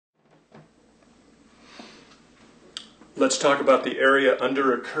Let's talk about the area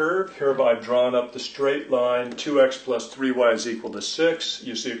under a curve. Here I've drawn up the straight line 2x plus 3y is equal to 6.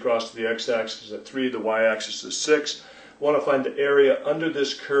 You see across the x-axis at 3, the y-axis is 6. I want to find the area under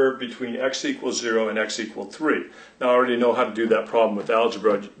this curve between x equals 0 and x equals 3. Now I already know how to do that problem with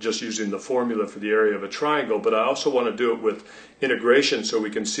algebra just using the formula for the area of a triangle, but I also want to do it with integration so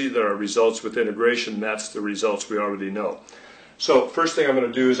we can see that our results with integration match the results we already know. So first thing I'm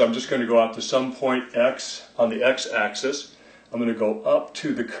going to do is I'm just going to go out to some point x on the x-axis. I'm going to go up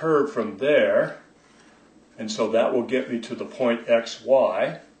to the curve from there, and so that will get me to the point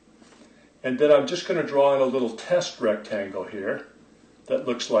xy. And then I'm just going to draw in a little test rectangle here that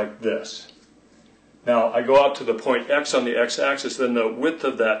looks like this. Now I go out to the point x on the x-axis, then the width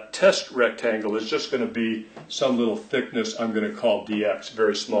of that test rectangle is just going to be some little thickness I'm going to call dx,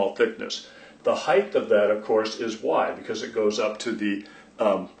 very small thickness. The height of that, of course, is y because it goes up to the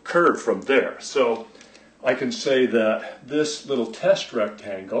curve from there. So I can say that this little test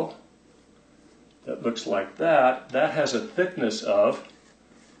rectangle that looks like that has a thickness of,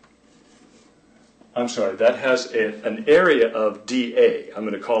 that has an area of dA. I'm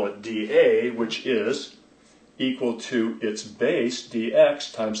going to call it dA, which is equal to its base,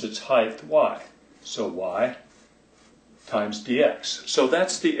 dx, times its height, y. So y times dx. So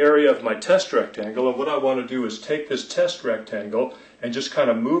that's the area of my test rectangle, and what I want to do is take this test rectangle and just kind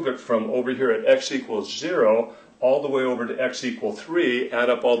of move it from over here at x equals 0 all the way over to x equals 3,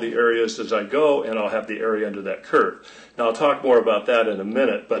 add up all the areas as I go, and I'll have the area under that curve. Now I'll talk more about that in a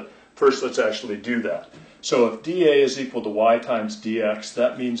minute, but first let's actually do that. So if dA is equal to y times dx,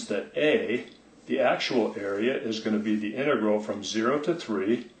 that means that A, the actual area, is going to be the integral from 0 to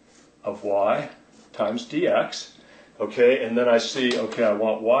 3 of y times dx. Okay, and then I see, okay, I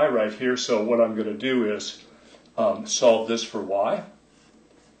want y right here, so what I'm going to do is solve this for y.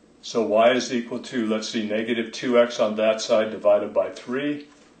 So y is equal to, let's see, negative 2x on that side divided by 3,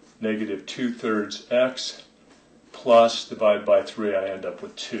 negative 2/3 x, plus divided by 3, I end up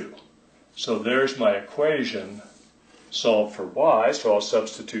with 2. So there's my equation solved for y, so I'll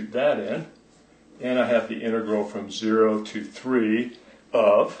substitute that in, and I have the integral from 0 to 3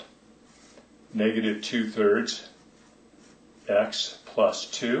 of negative 2/3 x plus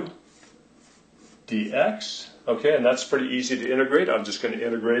 2 dx. Okay, and that's pretty easy to integrate. I'm just going to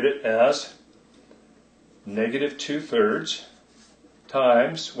integrate it as negative 2/3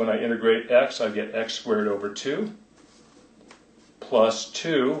 times, when I integrate x, I get x squared over 2, plus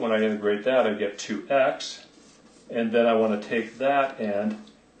 2, when I integrate that, I get 2x, and then I want to take that and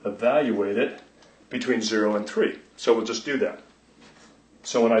evaluate it between 0 and 3. So we'll just do that.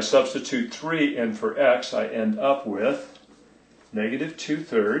 So when I substitute 3 in for x, I end up with negative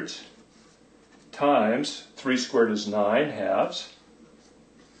 2/3 times 3 squared is 9 halves,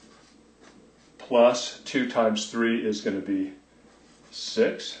 plus 2 times 3 is going to be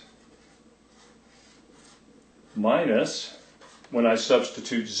 6, minus, when I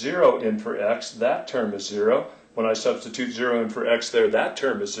substitute 0 in for x, that term is 0. When I substitute 0 in for x there, that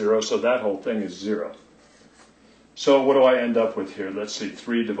term is 0, so that whole thing is 0. So what do I end up with here? Let's see,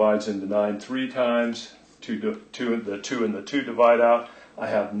 3 divides into 9 3 times. The 2 and the 2 divide out. I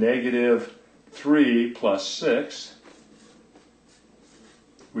have negative 3 plus 6,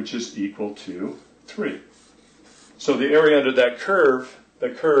 which is equal to 3. So the area under that curve, the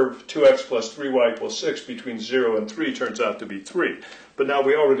curve 2x plus 3y equals 6 between 0 and 3 turns out to be 3. But now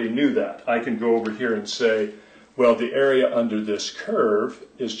we already knew that. I can go over here and say, well, the area under this curve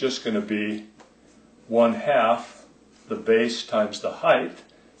is just going to be 1/2 the base times the height.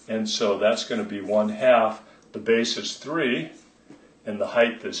 And so that's going to be 1/2, the base is 3, and the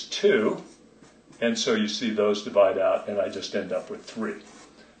height is 2. And so you see those divide out, and I just end up with 3.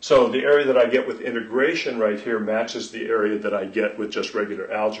 So the area that I get with integration right here matches the area that I get with just regular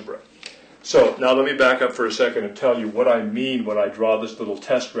algebra. So now let me back up for a second and tell you what I mean when I draw this little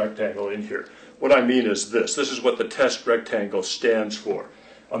test rectangle in here. What I mean is this. This is what the test rectangle stands for.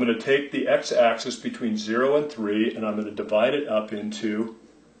 I'm going to take the x-axis between 0 and 3, and I'm going to divide it up into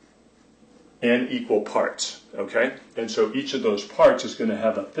n equal parts, okay? And so each of those parts is going to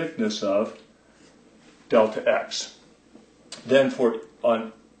have a thickness of delta x. Then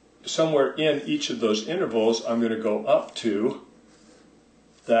somewhere in each of those intervals, I'm going to go up to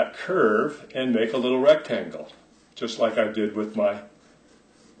that curve and make a little rectangle, just like I did with my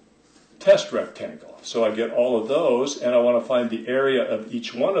test rectangle. So I get all of those, and I want to find the area of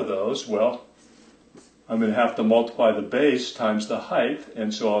each one of those. Well, I'm going to have to multiply the base times the height,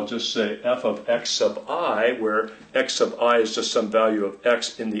 and so I'll just say f of x sub I, where x sub I is just some value of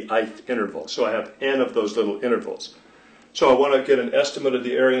x in the ith interval. So I have n of those little intervals. So I want to get an estimate of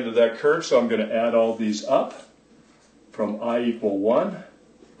the area under that curve, so I'm going to add all these up. from I equal 1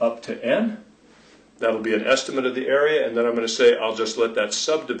 up to n. That'll be an estimate of the area, and then I'm going to say I'll just let that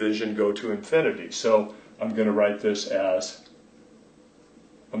subdivision go to infinity. So I'm going to write this as,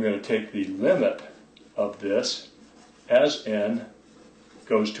 I'm going to take the limit of this as n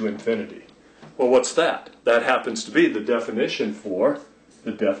goes to infinity. Well, what's that? That happens to be the definition for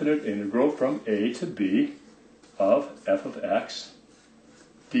the definite integral from a to b of f of x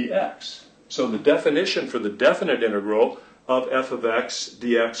dx. So the definition for the definite integral of f of x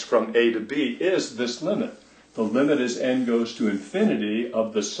dx from a to b is this limit. The limit as n goes to infinity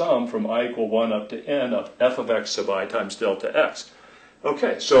of the sum from I equal 1 up to n of f of x sub I times delta x.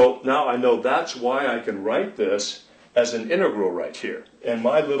 Okay, so now I know that's why I can write this as an integral right here. And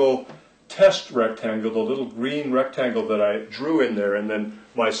my little test rectangle, the little green rectangle that I drew in there, and then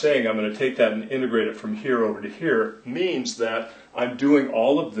by saying I'm going to take that and integrate it from here over to here, means that I'm doing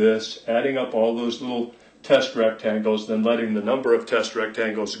all of this, adding up all those little test rectangles, then letting the number of test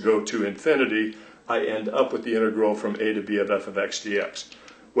rectangles go to infinity. I end up with the integral from a to b of f of x dx.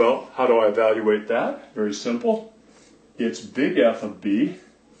 Well, how do I evaluate that? Very simple. It's big F of b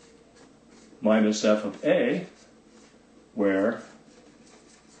minus f of a, where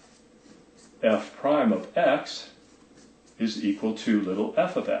f prime of x is equal to little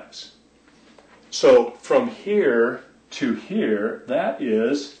f of x. So from here to here, that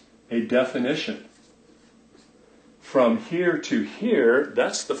is a definition. From here to here,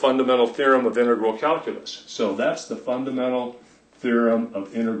 that's the fundamental theorem of integral calculus. So that's the fundamental theorem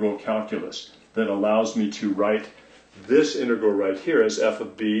of integral calculus that allows me to write this integral right here as f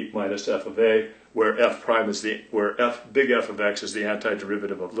of b minus f of a, where f prime is big F of x is the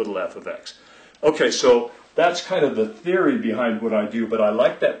antiderivative of little f of x. Okay, so that's kind of the theory behind what I do, but I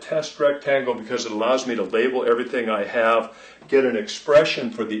like that test rectangle because it allows me to label everything I have, get an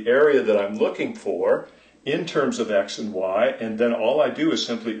expression for the area that I'm looking for in terms of x and y, and then all I do is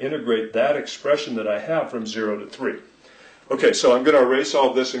simply integrate that expression that I have from 0 to 3. Okay, so I'm going to erase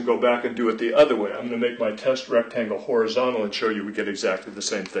all this and go back and do it the other way. I'm going to make my test rectangle horizontal and show you we get exactly the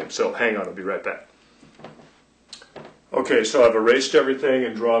same thing. So hang on, I'll be right back. Okay, so I've erased everything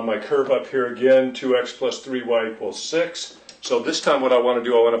and drawn my curve up here again, 2x plus 3y equals 6. So this time what I want to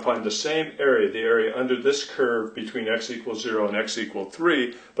do, I want to find the same area, the area under this curve between x equals 0 and x equals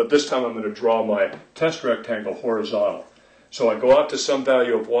 3, but this time I'm going to draw my test rectangle horizontal. So I go out to some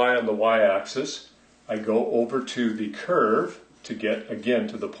value of y on the y-axis. I go over to the curve to get, again,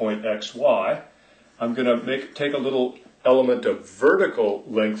 to the point xy. I'm going to take a little element of vertical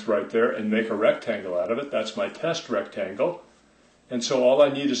length right there and make a rectangle out of it. That's my test rectangle. And so all I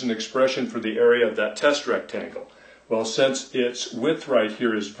need is an expression for the area of that test rectangle. Well, since its width right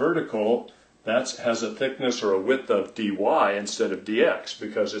here is vertical, that has a thickness or a width of dy instead of dx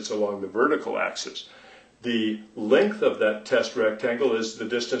because it's along the vertical axis. The length of that test rectangle is the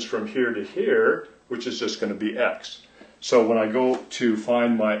distance from here to here, which is just going to be x. So when I go to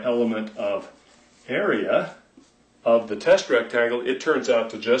find my element of area of the test rectangle, it turns out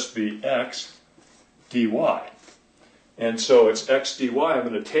to just be x dy. And so it's x dy. I'm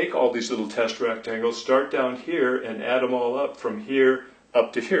going to take all these little test rectangles, start down here, and add them all up from here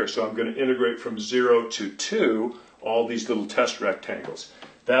up to here. So I'm going to integrate from 0 to 2 all these little test rectangles.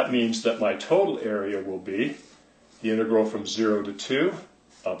 That means that my total area will be the integral from 0 to 2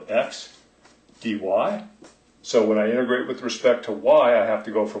 of x dy. So when I integrate with respect to y, I have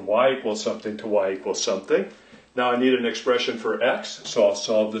to go from y equals something to y equals something. Now I need an expression for x, so I'll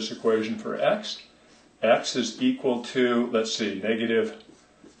solve this equation for x. X is equal to, let's see, negative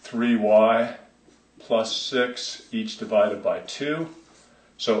 3y plus 6, each divided by 2.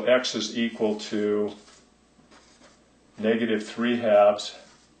 So x is equal to negative 3/2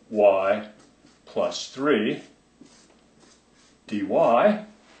 y plus 3 dy.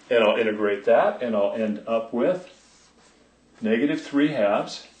 And I'll integrate that, and I'll end up with negative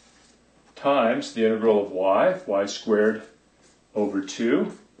 3/2 times the integral of y squared over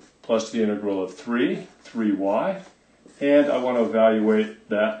 2, plus the integral of 3y, and I want to evaluate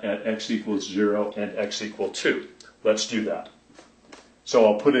that at x equals 0 and x equals 2. Let's do that. So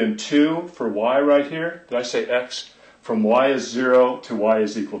I'll put in 2 for y right here. Did I say x? From y is 0 to y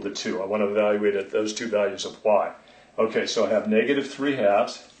is equal to 2. I want to evaluate at those two values of y. Okay, so I have negative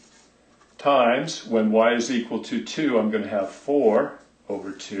 3/2 times, when y is equal to 2, I'm going to have 4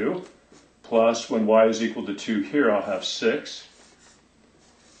 over 2, plus when y is equal to 2 here, I'll have 6.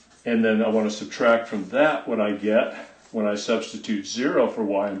 And then I want to subtract from that what I get when I substitute 0 for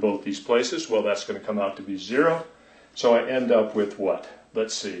y in both these places. Well, that's going to come out to be 0. So I end up with what?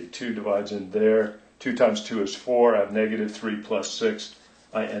 Let's see, 2 divides in there. 2 times 2 is 4. I have negative 3 plus 6.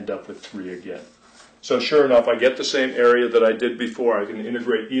 I end up with 3 again. So sure enough, I get the same area that I did before. I can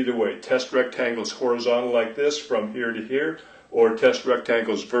integrate either way. Test rectangles horizontal like this from here to here, or test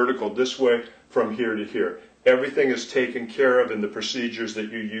rectangles vertical this way from here to here. Everything is taken care of in the procedures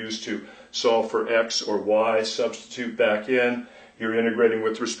that you use to solve for x or y. Substitute back in. You're integrating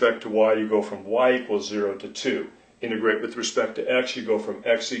with respect to y, you go from y equals 0 to 2. Integrate with respect to x, you go from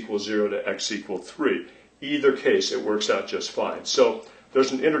x equals 0 to x equals 3. Either case, it works out just fine. So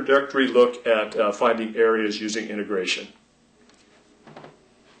there's an introductory look at finding areas using integration.